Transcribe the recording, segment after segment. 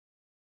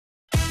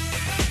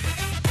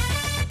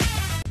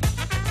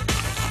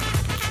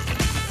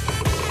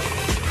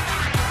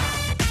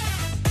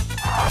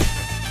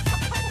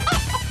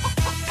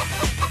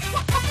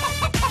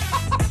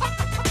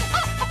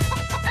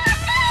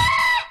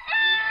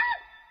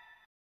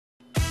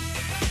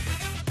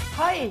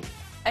Hi,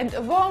 and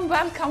a warm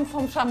welcome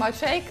from Sharm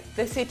el-Sheikh,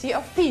 the city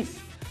of peace.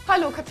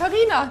 Hello,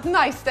 Katharina,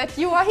 nice that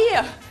you are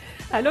here.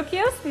 Hello,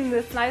 Kirsten,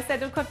 it's nice that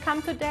you could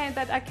come today and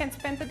that I can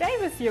spend the day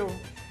with you.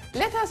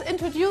 Let us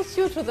introduce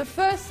you to the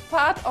first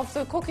part of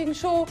the cooking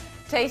show,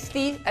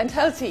 Tasty and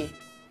Healthy.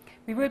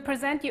 We will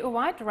present you a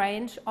wide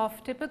range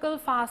of typical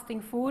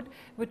fasting food,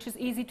 which is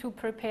easy to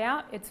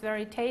prepare. It's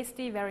very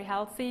tasty, very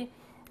healthy,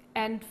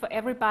 and for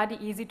everybody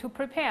easy to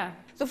prepare.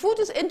 The food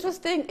is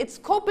interesting. It's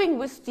coping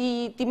with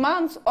the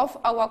demands of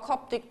our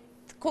Coptic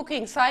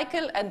cooking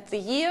cycle and the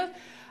year.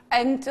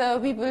 And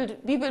we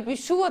will be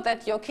sure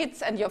that your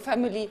kids and your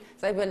family,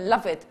 they will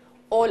love it.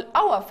 All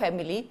our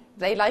family,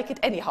 they like it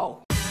anyhow.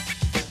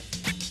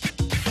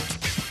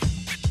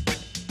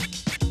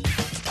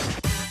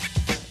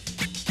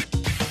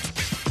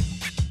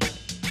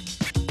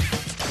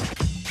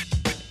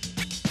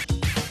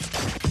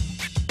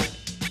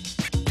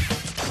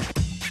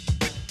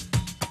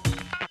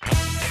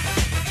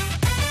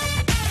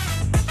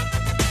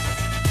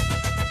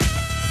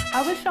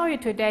 I will show you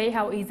today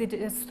how easy it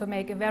is to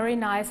make a very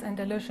nice and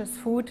delicious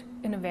food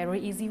in a very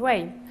easy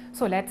way.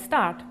 So let's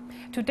start.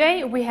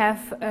 Today we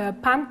have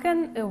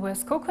pumpkin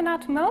with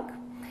coconut milk,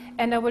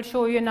 and I will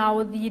show you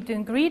now the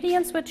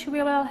ingredients which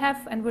we will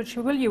have and which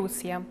we will use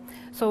here.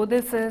 So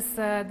this is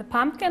the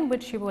pumpkin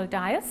which you will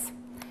dice.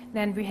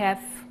 Then we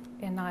have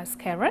a nice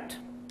carrot.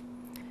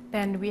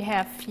 Then we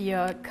have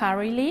here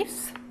curry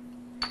leaves.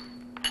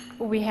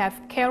 We have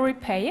curry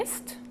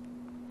paste.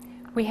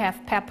 We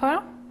have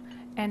pepper.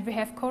 And we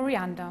have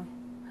coriander.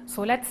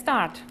 So let's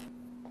start.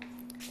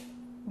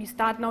 We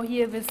start now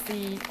here with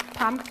the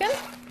pumpkin.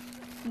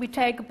 We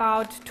take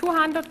about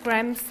 200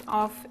 grams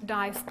of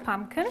diced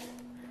pumpkin,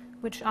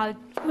 which I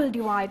will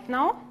divide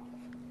now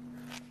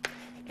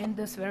in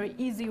this very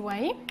easy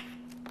way.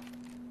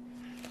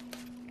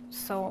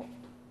 So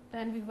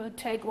then we will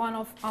take one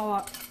of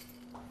our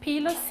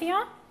peelers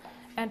here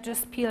and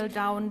just peel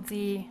down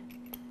the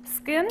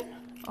skin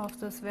of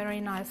this very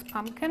nice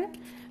pumpkin.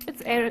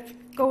 It's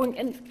going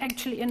in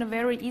actually in a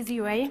very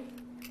easy way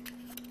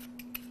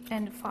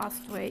and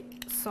fast way.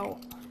 So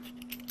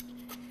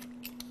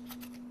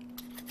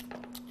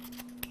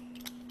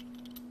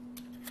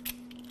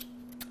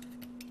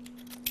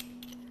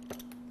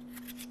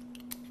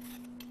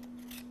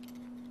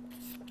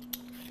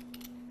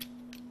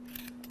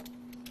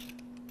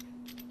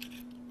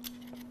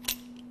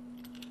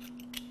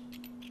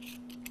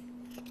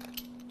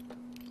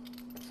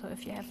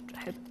if you have to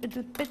help it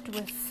a bit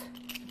with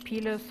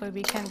peeler so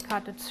we can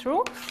cut it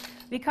through.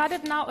 We cut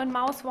it now in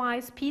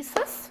mouse-wise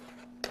pieces.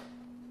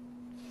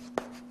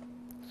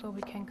 So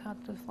we can cut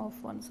this off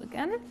once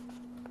again.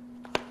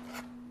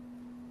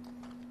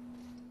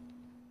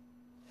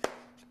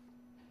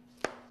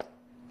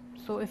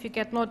 So if you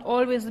get not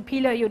always the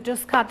peeler, you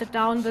just cut it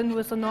down then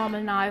with a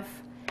normal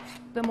knife.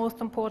 The most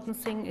important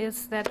thing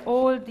is that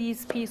all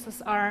these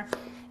pieces are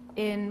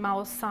in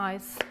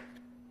mouse-size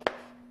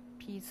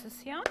pieces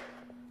here.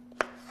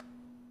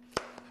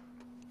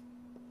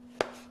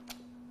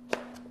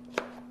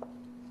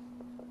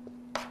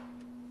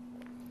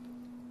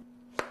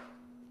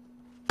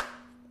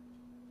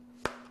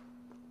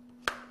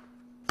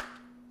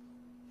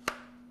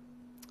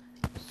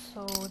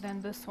 So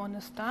then this one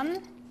is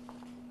done.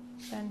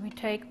 Then we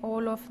take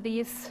all of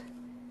these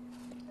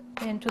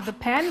into the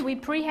pan. We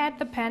preheat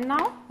the pan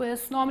now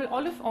with normal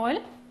olive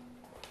oil.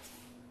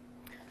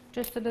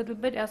 Just a little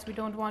bit, as we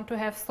don't want to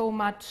have so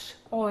much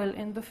oil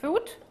in the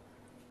food.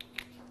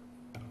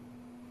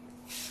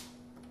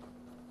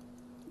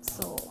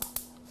 So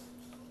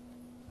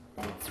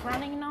it's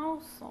running now,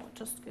 so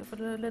just give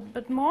it a little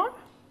bit more.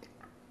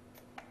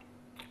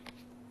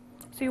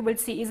 So you will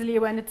see easily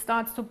when it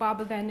starts to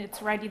bubble, then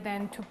it's ready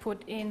then to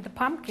put in the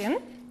pumpkin.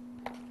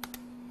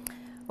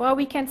 Well,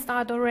 we can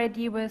start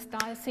already with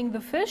dicing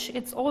the fish.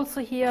 It's also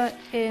here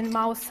in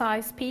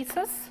mouse-sized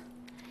pieces.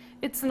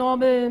 It's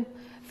normal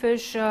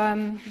fish.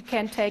 You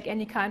can take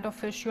any kind of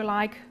fish you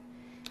like,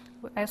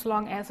 as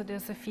long as it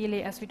is a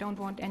fillet, as we don't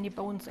want any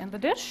bones in the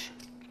dish.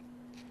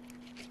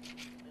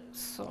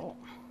 So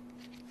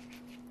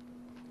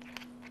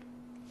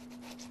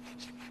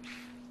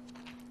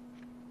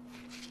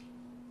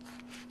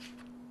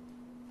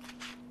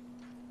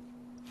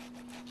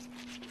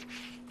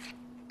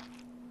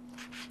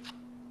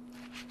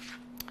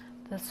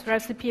this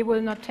recipe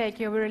will not take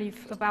you really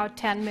about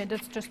 10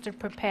 minutes just to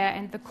prepare,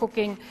 and the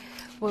cooking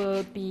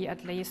will be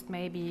at least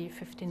maybe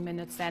 15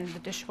 minutes, and the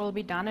dish will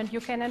be done and you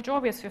can enjoy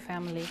with your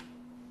family.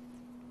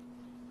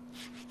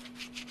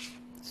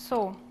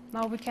 So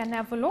now we can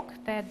have a look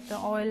that the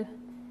oil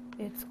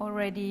is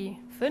already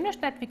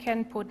finished, that we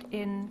can put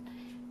in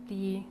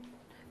the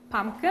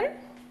pumpkin.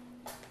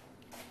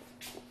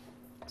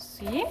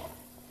 See?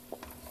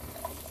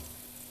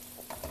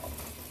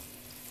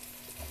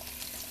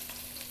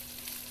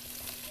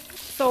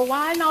 So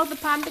while now the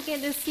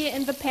pumpkin is here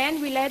in the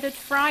pan, we let it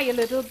fry a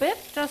little bit,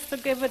 just to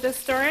give it a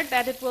stir,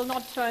 that it will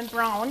not turn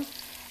brown,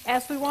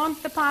 as we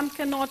want the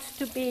pumpkin not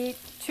to be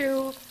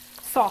too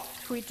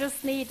soft. We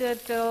just need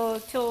it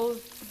till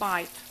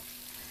bite.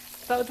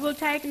 So it will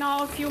take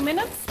now a few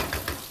minutes.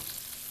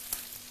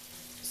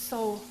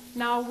 So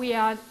now we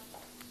are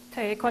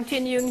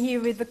continuing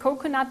here with the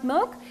coconut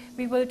milk.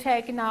 We will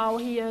take now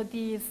here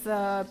this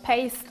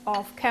paste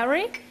of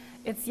curry.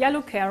 It's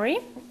yellow curry.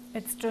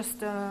 It's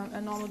just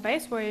a normal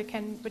base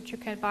which you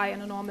can buy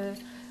in a normal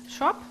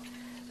shop.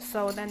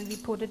 So then we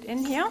put it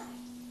in here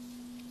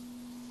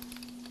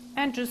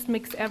and just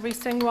mix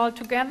everything well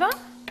together,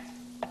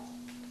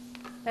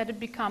 that it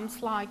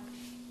becomes like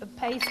a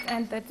paste,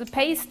 and that the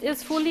paste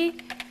is fully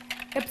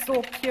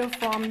absorbed here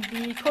from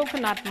the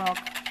coconut milk.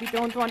 We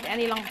don't want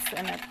any lumps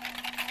in it.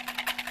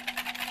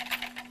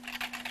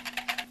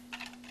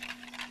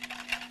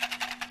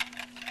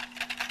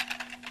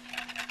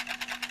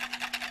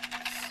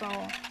 So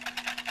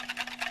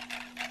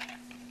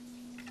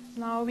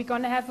now we're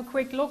going to have a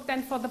quick look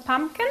then for the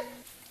pumpkin.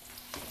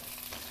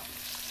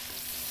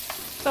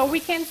 So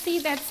we can see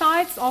that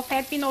sides of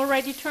had been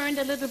already turned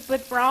a little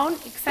bit brown,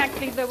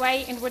 exactly the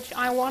way in which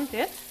I want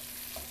it.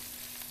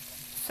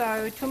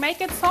 So to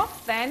make it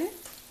soft then,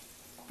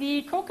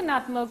 the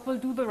coconut milk will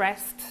do the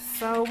rest.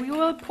 So we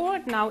will pour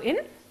it now in.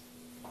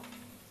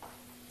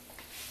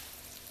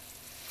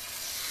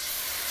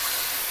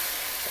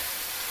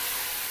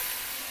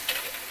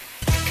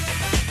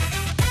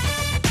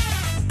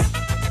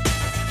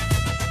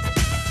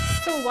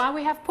 While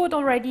we have put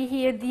already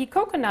here the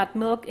coconut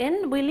milk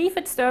in, we leave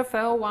it stir for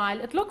a while.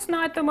 It looks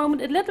now at the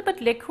moment a little bit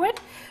liquid,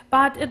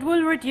 but it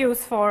will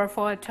reduce for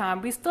a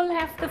time. We still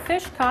have the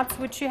fish cuts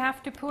which you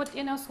have to put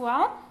in as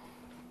well,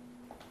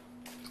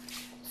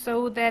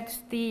 so that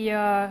the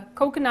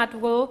coconut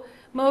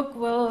milk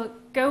will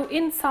go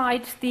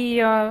inside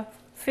the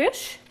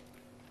fish.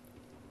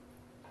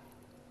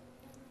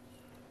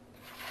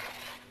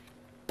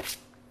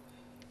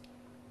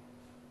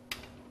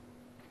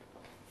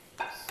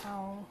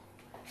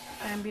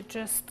 And we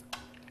just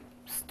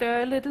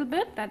stir a little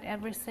bit, that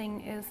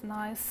everything is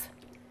nice,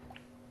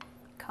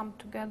 come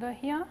together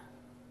here.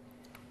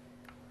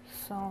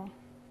 So,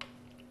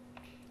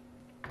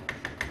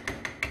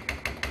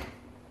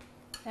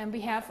 and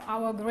we have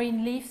our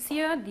green leaves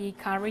here, the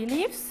curry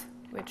leaves,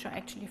 which are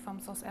actually from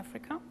South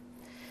Africa.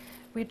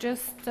 We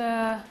just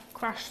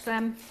crush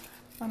them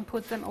and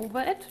put them over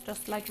it,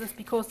 just like this,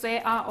 because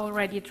they are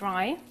already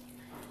dry.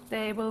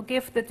 They will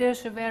give the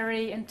dish a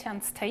very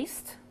intense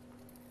taste.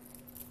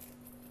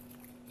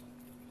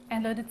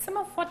 And let it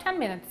simmer for 10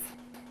 minutes.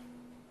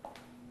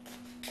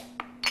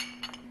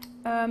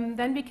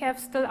 Then we have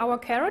still our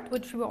carrot,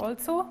 which we will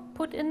also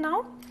put in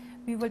now.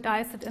 We will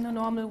dice it in a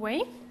normal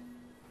way.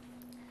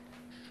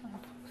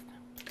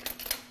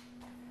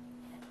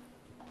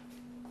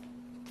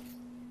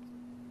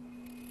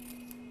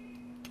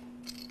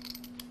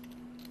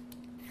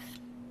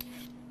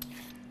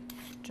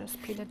 Just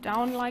peel it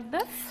down like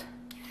this.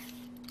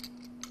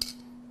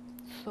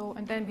 So,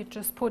 and then we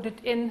just put it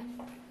in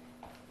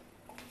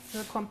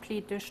the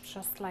complete dish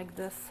just like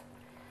this.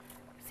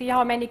 See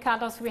how many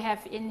colors we have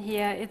in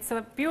here. It's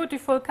a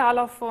beautiful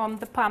color from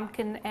the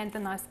pumpkin and a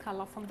nice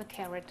color from the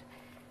carrot,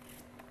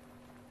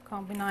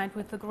 combined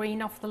with the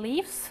green of the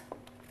leaves.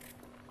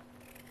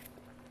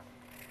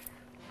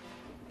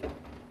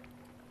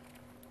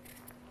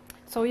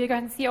 So you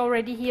can see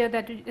already here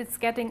that it's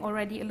getting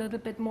already a little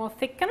bit more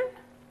thickened.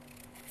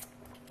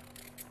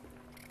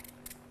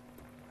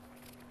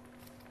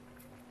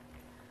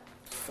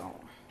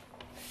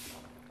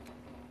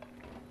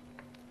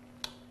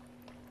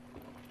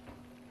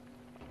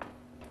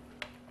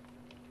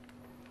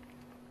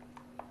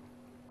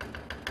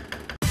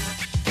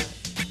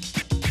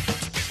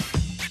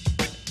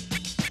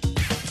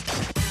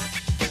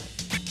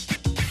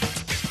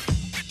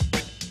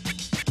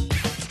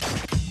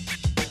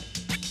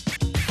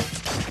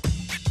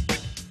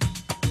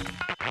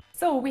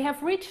 So we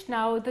have reached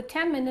now the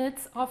 10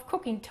 minutes of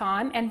cooking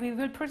time, and we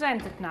will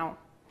present it now.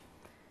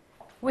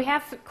 We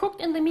have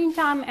cooked in the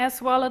meantime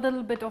as well a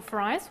little bit of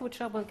rice, which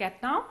I will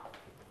get now.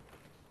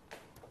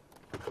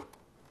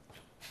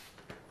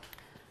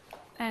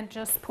 And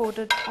just put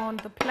it on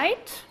the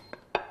plate.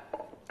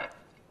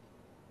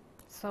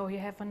 So you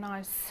have a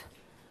nice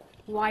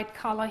white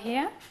color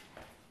here.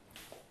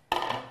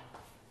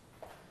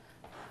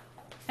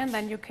 And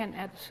then you can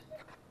add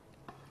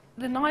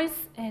the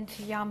nice and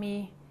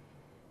yummy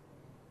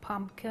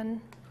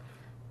pumpkin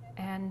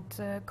and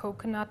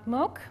coconut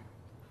milk.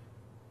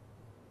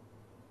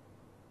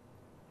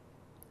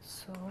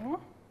 So,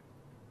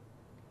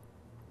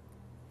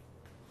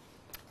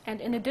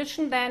 and in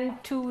addition then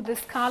to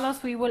these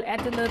colors, we will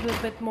add a little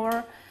bit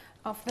more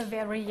of the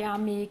very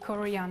yummy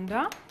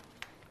coriander,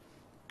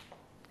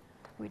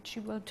 which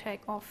you will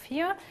take off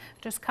here.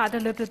 Just cut a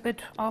little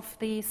bit of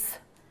these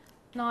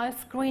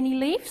nice greeny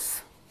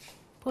leaves,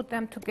 put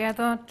them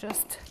together,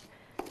 just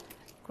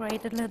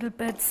grate a little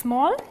bit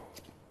small.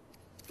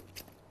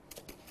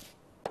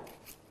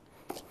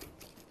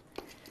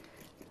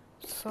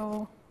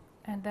 So,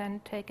 and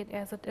then take it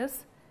as it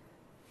is,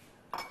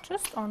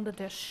 just on the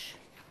dish.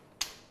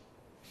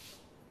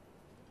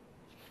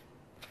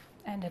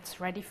 And it's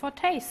ready for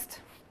taste.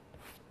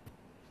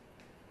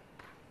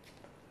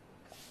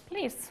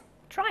 Please,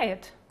 try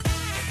it.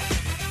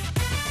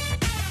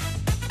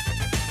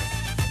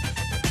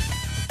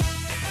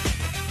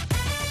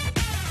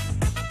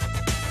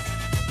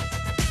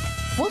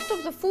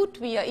 most of the food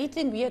we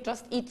are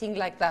just eating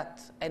like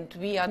that, and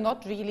we are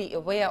not really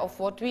aware of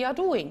what we are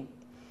doing.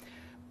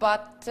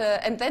 But,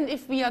 and then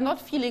if we are not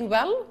feeling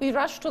well, we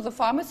rush to the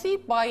pharmacy,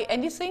 buy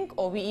anything,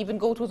 or we even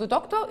go to the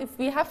doctor if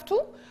we have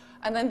to,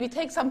 and then we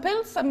take some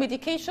pills, some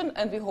medication,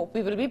 and we hope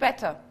we will be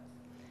better.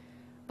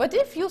 But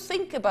if you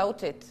think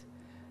about it,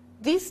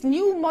 these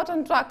new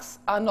modern drugs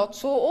are not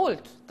so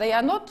old. They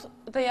are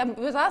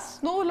with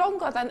us no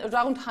longer than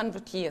around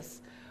 100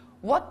 years.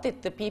 What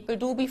did the people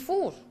do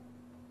before?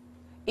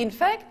 In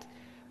fact,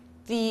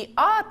 the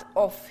art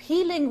of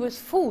healing with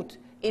food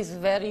is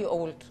very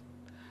old.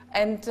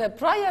 And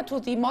prior to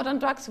the modern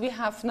drugs we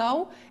have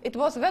now, it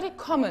was very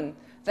common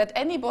that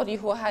anybody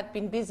who had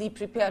been busy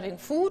preparing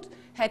food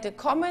had a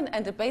common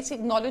and a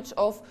basic knowledge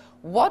of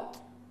what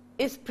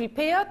is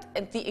prepared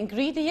and the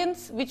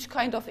ingredients, which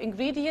kind of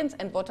ingredients,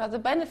 and what are the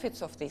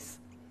benefits of this.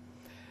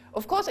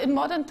 Of course, in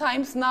modern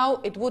times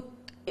now, it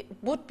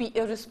would be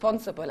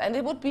irresponsible, and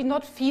it would be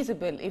not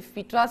feasible if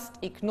we just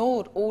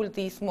ignored all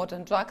these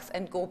modern drugs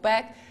and go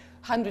back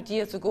 100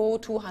 years ago,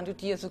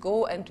 200 years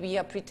ago, and we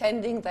are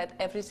pretending that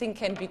everything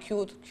can be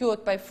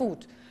cured by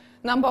food.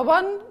 Number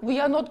one, we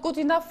are not good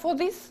enough for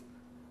this.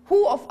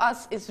 Who of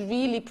us is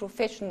really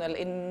professional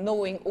in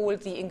knowing all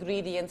the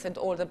ingredients and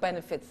all the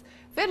benefits?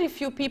 Very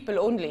few people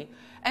only.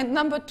 And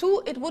number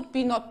two, it would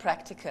be not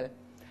practical.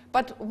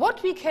 But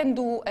what we can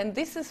do, and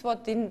this is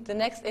what the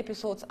next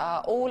episodes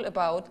are all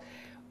about,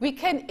 we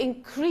can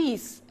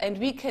increase, and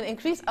we can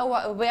increase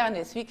our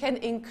awareness. We can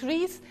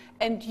increase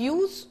and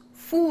use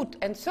food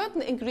and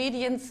certain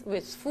ingredients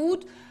with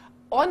food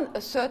on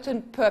a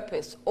certain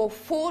purpose or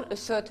for a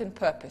certain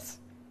purpose.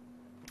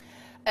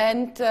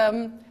 And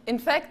in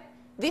fact,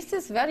 this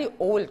is very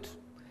old.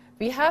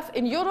 We have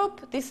in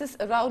Europe, this is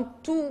around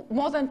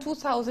more than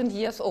 2,000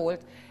 years old.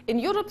 In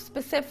Europe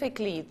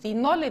specifically, the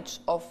knowledge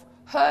of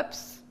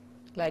herbs,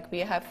 like we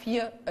have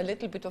here a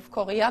little bit of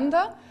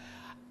coriander,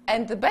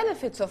 and the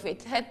benefits of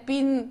it had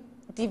been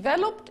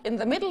developed in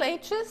the Middle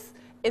Ages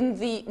in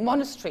the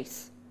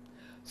monasteries.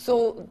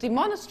 So the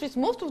monasteries,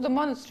 most of the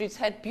monasteries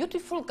had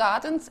beautiful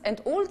gardens, and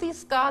all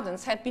these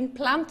gardens had been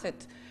planted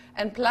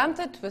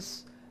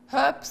with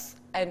herbs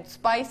and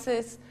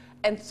spices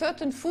and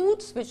certain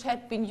foods which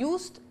had been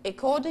used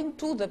according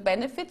to the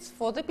benefits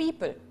for the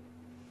people.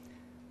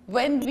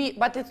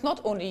 But it's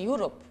not only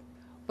Europe.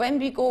 When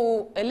we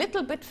go a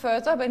little bit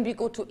further, when we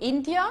go to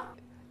India,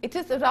 it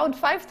is around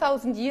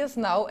 5,000 years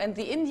now, and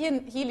the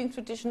Indian healing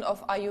tradition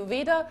of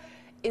Ayurveda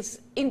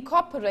is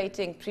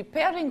incorporating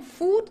preparing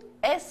food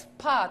as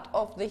part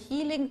of the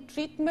healing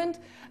treatment,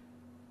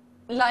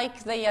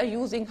 like they are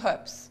using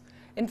herbs.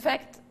 In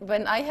fact,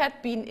 when I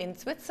had been in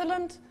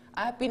Switzerland,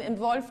 I have been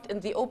involved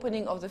in the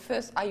opening of the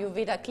first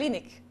Ayurveda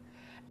clinic.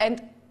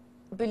 And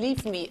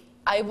believe me,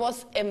 I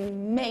was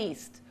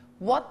amazed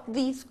what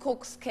these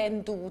cooks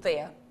can do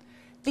there.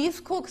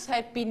 These cooks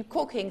had been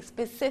cooking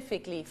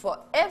specifically for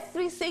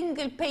every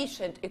single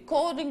patient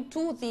according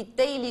to the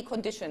daily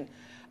condition.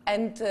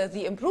 And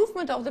the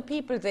improvement of the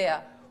people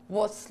there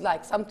was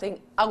like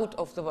something out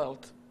of the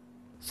world.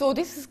 So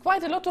this is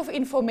quite a lot of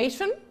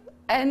information,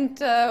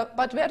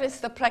 but where is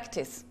the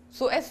practice?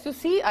 So as you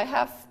see, I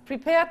have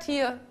prepared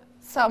here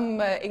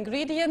some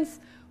ingredients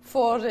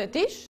for a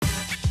dish.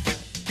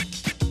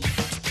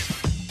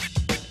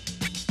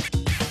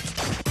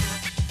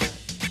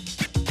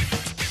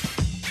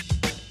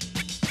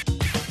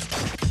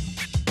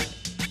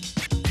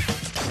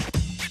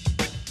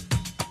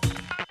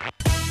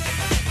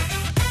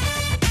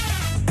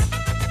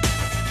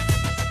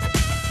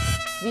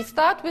 We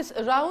start with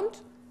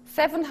around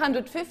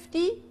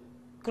 750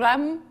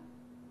 gram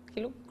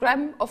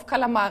of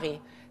calamari.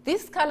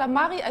 This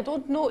calamari, I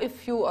don't know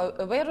if you are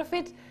aware of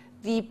it,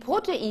 the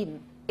protein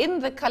in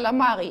the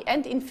calamari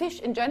and in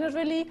fish in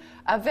generally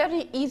are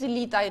very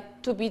easily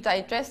to be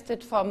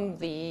digested from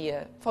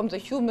the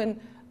human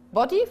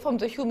body, from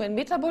the human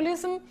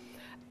metabolism,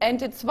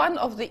 and it's one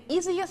of the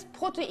easiest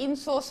protein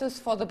sources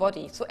for the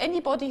body. So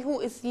anybody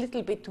who is a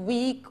little bit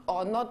weak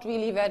or not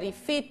really very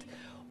fit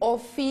or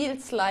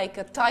feels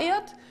like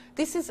tired,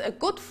 this is a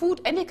good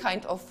food. Any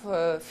kind of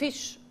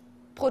fish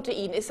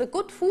protein is a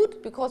good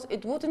food because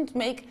it wouldn't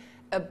make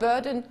a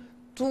burden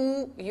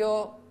to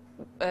your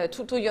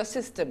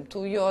system,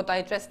 to your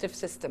digestive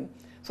system.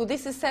 So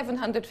this is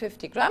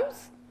 750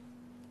 grams.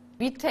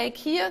 We take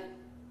here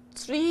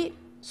 3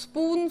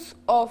 spoons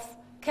of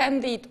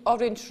candied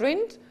orange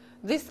rind.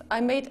 This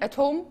I made at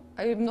home.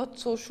 I am not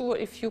so sure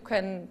if you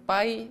can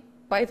buy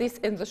this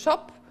in the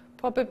shop.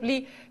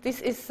 Probably this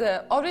is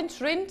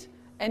orange rind,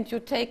 and you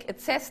take a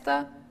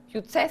zester,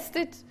 you zest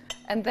it,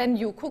 and then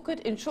you cook it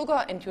in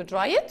sugar and you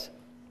dry it.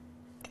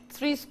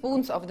 3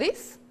 spoons of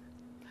this.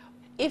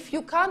 If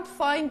you can't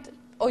find,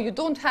 or you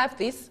don't have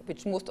this,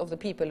 which most of the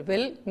people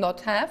will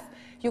not have,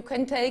 you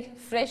can take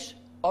fresh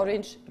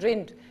orange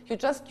rind. You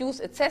just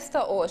use a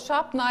zester or a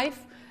sharp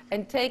knife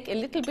and take a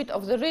little bit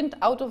of the rind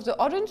out of the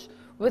orange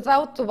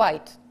without the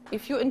white.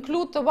 If you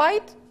include the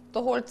white,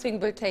 the whole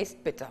thing will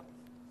taste bitter.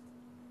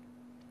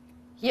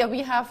 Here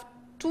we have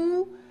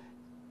 2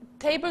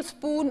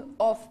 tablespoons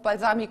of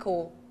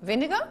balsamico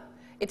vinegar.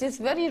 It is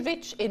very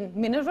rich in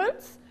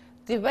minerals.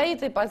 The way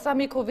the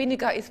balsamico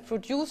vinegar is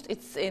produced,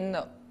 it's in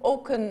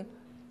oaken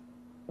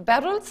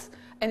barrels,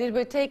 and it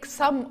will take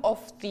some of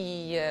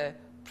the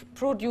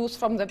produce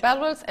from the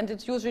barrels, and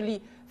it's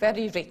usually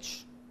very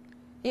rich.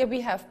 Here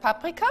we have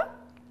paprika.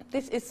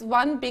 This is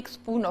 1 big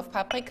spoon of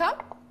paprika.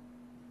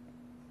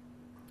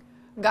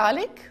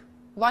 Garlic,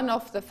 one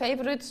of the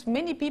favorites.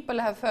 Many people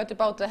have heard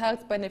about the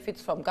health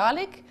benefits from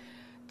garlic.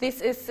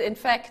 This is, in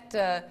fact,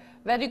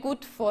 very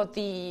good for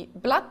the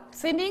blood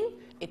thinning.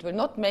 It will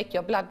not make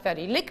your blood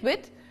very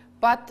liquid,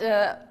 but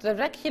the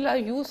regular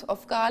use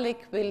of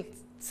garlic will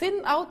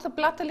thin out the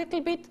blood a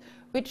little bit,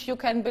 which you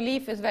can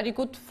believe is very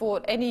good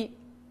for any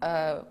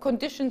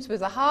conditions with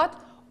the heart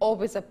or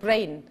with the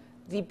brain.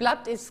 The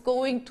blood is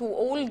going to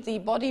all the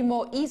body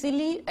more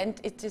easily, and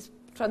it is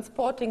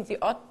transporting the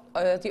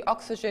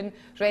oxygen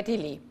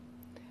readily.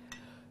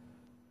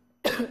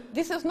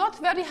 This is not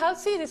very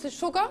healthy. This is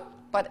sugar,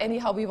 but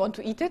anyhow we want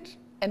to eat it,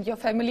 and your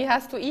family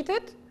has to eat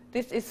it.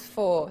 This is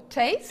for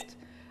taste.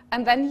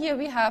 And then here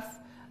we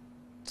have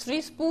 3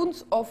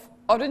 spoons of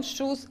orange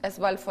juice as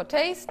well for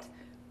taste.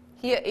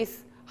 Here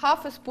is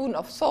half a spoon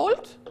of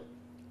salt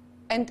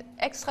and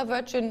extra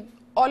virgin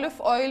olive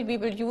oil. We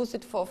will use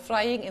it for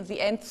frying in the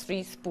end,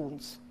 3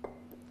 spoons.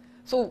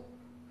 So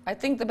I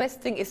think the best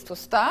thing is to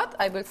start.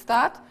 I will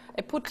start.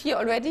 I put here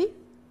already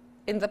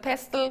in the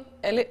pestle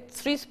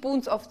 3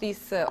 spoons of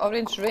this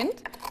orange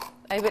rind.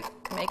 I will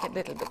make it a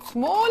little bit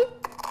small.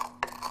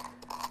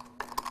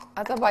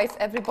 Otherwise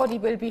everybody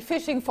will be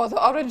fishing for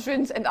the orange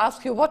rinds and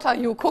ask you, what are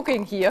you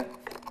cooking here?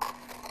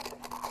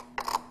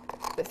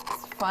 This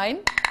is fine.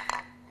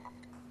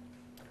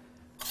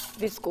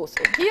 This goes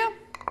in here.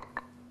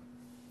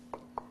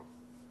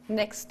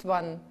 Next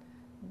one,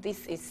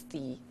 this is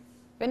the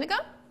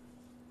vinegar.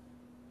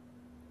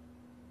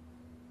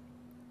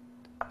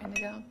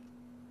 Vinegar.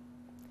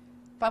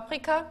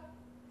 Paprika.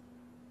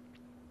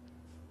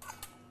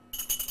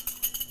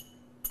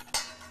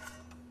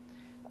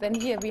 Then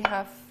here we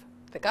have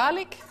the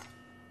garlic.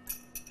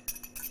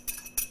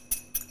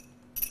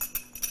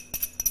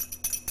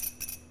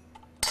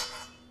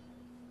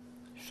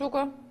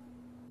 Sugar.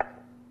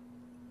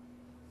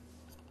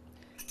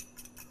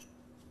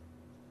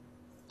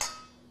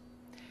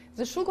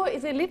 The sugar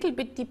is a little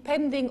bit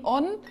depending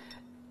on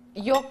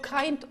your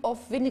kind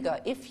of vinegar.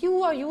 If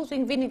you are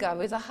using vinegar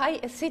with a high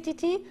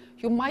acidity,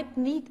 you might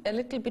need a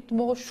little bit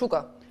more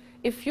sugar.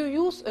 If you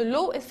use a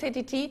low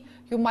acidity,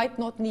 you might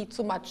not need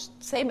so much.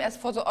 Same as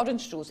for the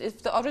orange juice.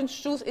 If the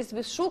orange juice is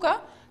with sugar,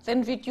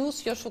 then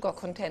reduce your sugar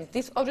content.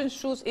 This orange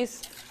juice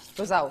is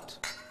without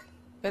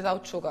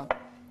sugar.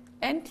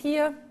 And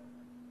here,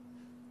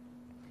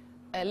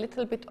 a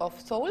little bit of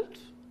salt.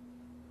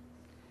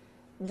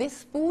 This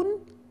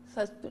spoon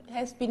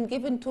has been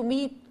given to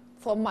me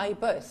for my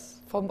birth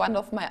from one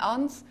of my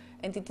aunts,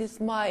 and it is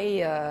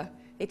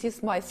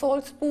my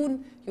salt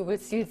spoon. You will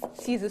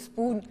see the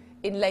spoon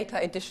in later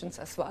editions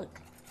as well.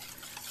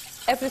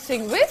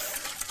 Everything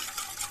whisked,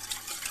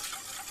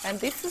 and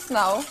this is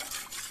now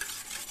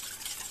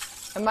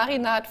a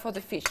marinade for the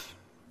fish.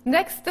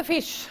 Next, the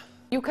fish.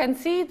 You can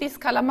see this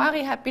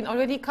calamari have been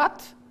already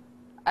cut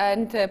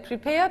and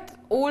prepared.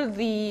 All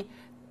the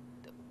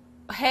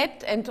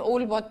head and all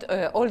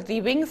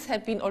the wings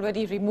had been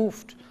already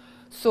removed.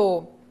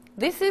 So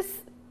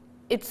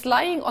it's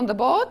lying on the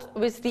board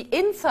with the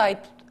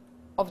inside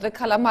of the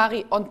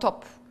calamari on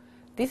top.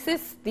 This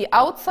is the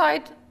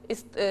outside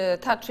is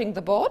touching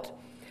the board,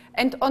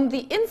 and on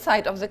the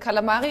inside of the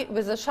calamari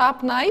with a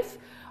sharp knife,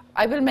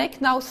 I will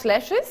make now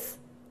slashes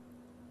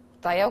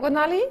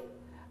diagonally,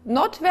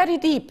 not very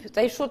deep.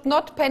 They should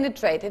not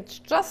penetrate. It's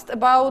just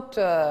about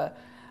a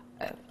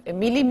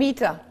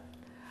millimeter.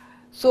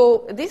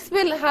 So this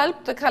will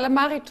help the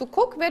calamari to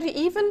cook very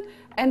even,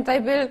 and they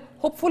will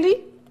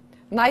hopefully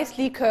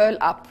nicely curl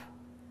up.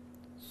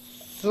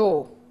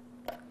 So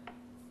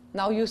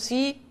now you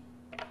see,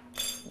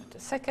 wait a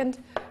second,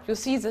 you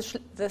see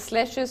the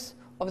slashes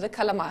of the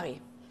calamari.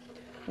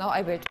 Now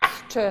I will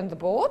turn the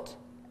board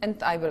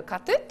and I will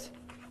cut it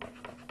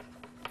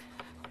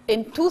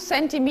in 2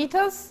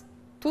 centimeters,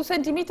 2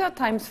 centimeter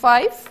times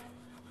 5,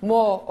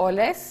 more or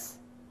less.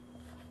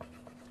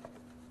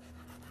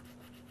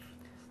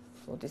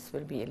 So this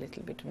will be a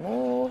little bit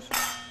more.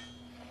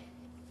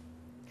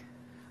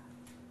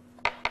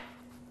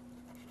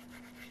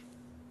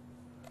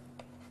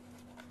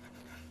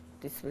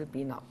 This will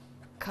be now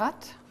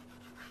cut.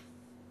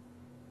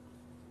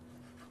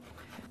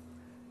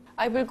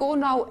 I will go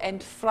now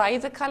and fry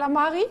the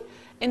calamari.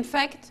 In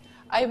fact,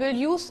 I will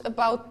use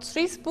about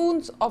 3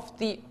 spoons of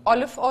the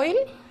olive oil.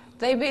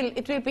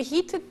 It will be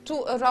heated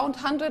to around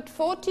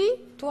 140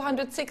 to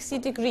 160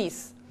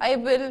 degrees.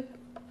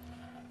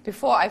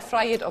 Before I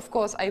fry it, of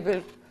course, I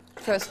will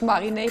first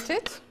marinate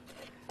it.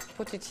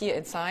 Put it here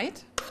inside.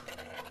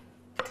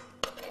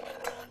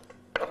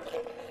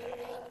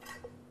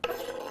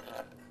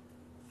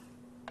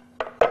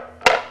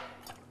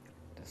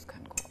 This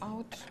can go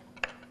out.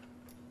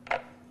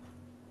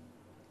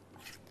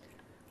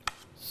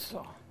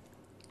 So,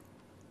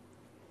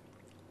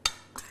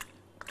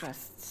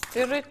 just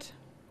stir it.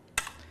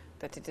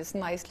 that it is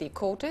nicely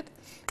coated.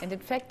 And in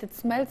fact, it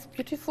smells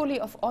beautifully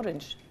of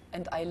orange.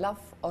 And I love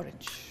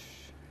orange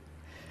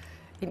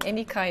in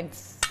any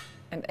kinds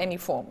and any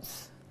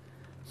forms.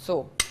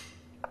 So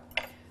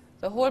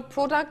the whole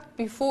product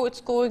before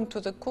it's going to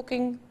the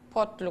cooking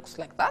pot looks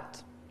like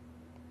that.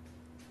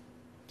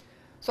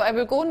 So I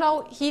will go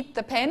now heat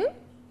the pan,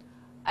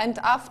 and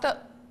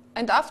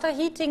after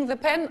heating the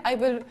pan, I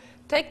will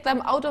take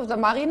them out of the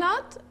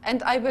marinade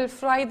and I will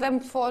fry them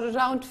for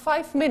around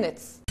 5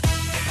 minutes.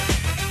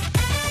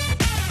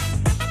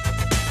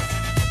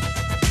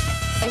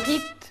 I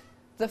heat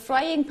the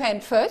frying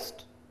pan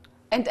first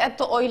and add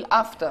the oil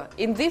after.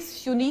 In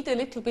this you need a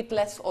little bit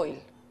less oil.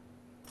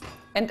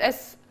 And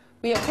as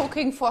we are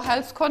cooking for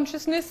health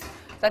consciousness,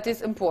 that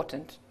is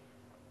important.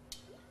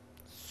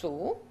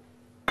 So,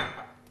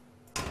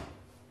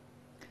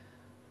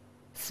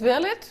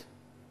 swirl it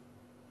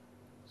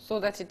so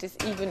that it is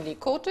evenly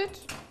coated.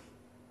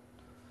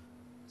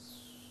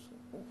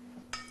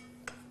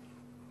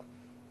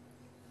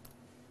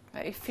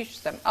 I fish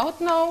them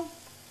out now.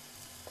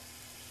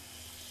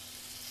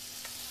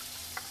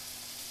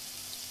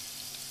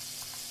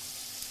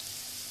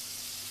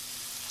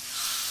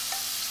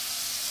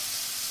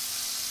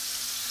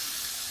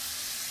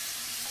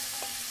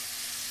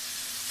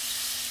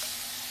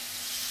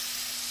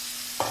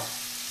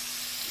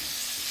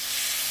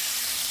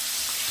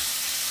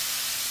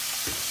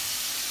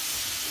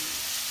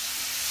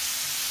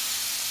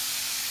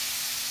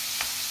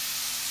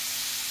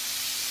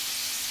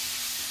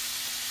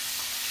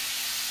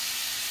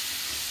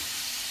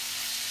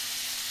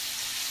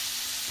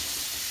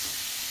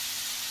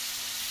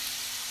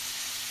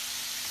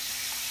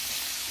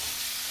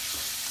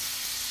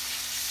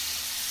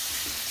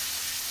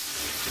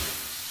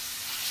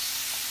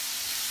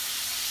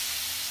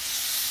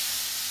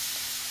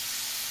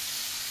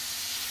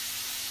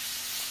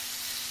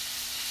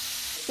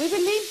 We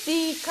will leave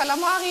the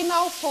calamari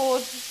now for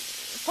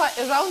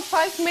around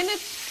 5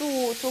 minutes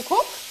to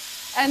cook.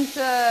 And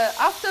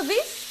after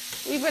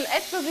this, we will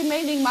add the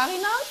remaining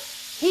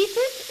marinade, heat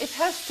it, it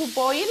has to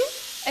boil,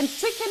 and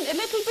thicken a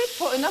little bit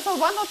for another 1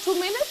 or 2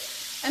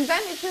 minutes, and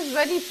then it is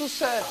ready to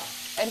serve.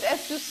 And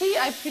as you see,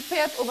 I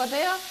prepared over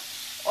there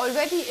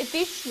already a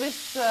dish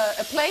with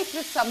a plate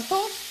with some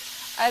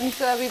toast, and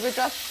we will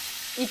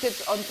just eat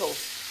it on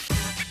toast.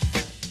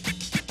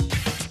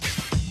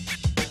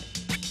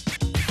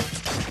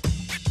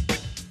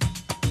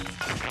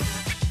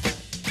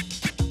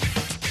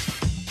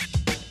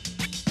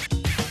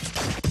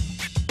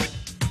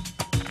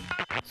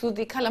 So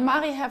the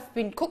calamari have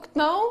been cooked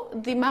now.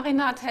 The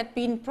marinade had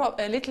been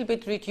a little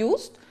bit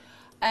reduced,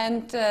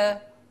 and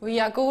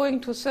we are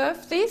going to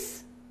serve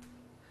this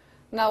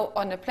now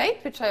on a plate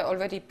which I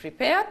already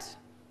prepared.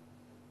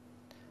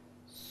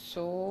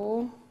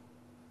 So,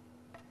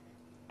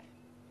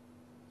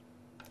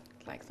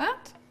 like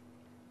that.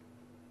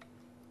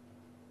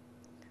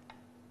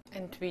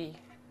 And we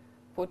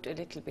put a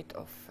little bit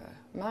of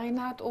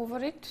marinade over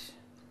it.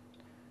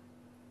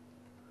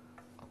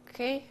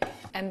 Okay,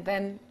 and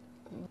then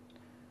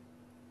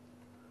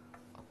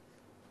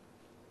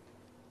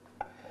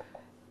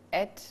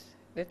add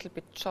a little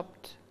bit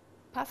chopped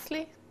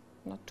parsley,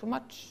 not too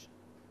much.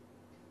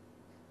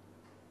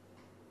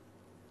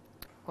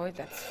 Oh,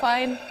 that's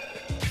fine.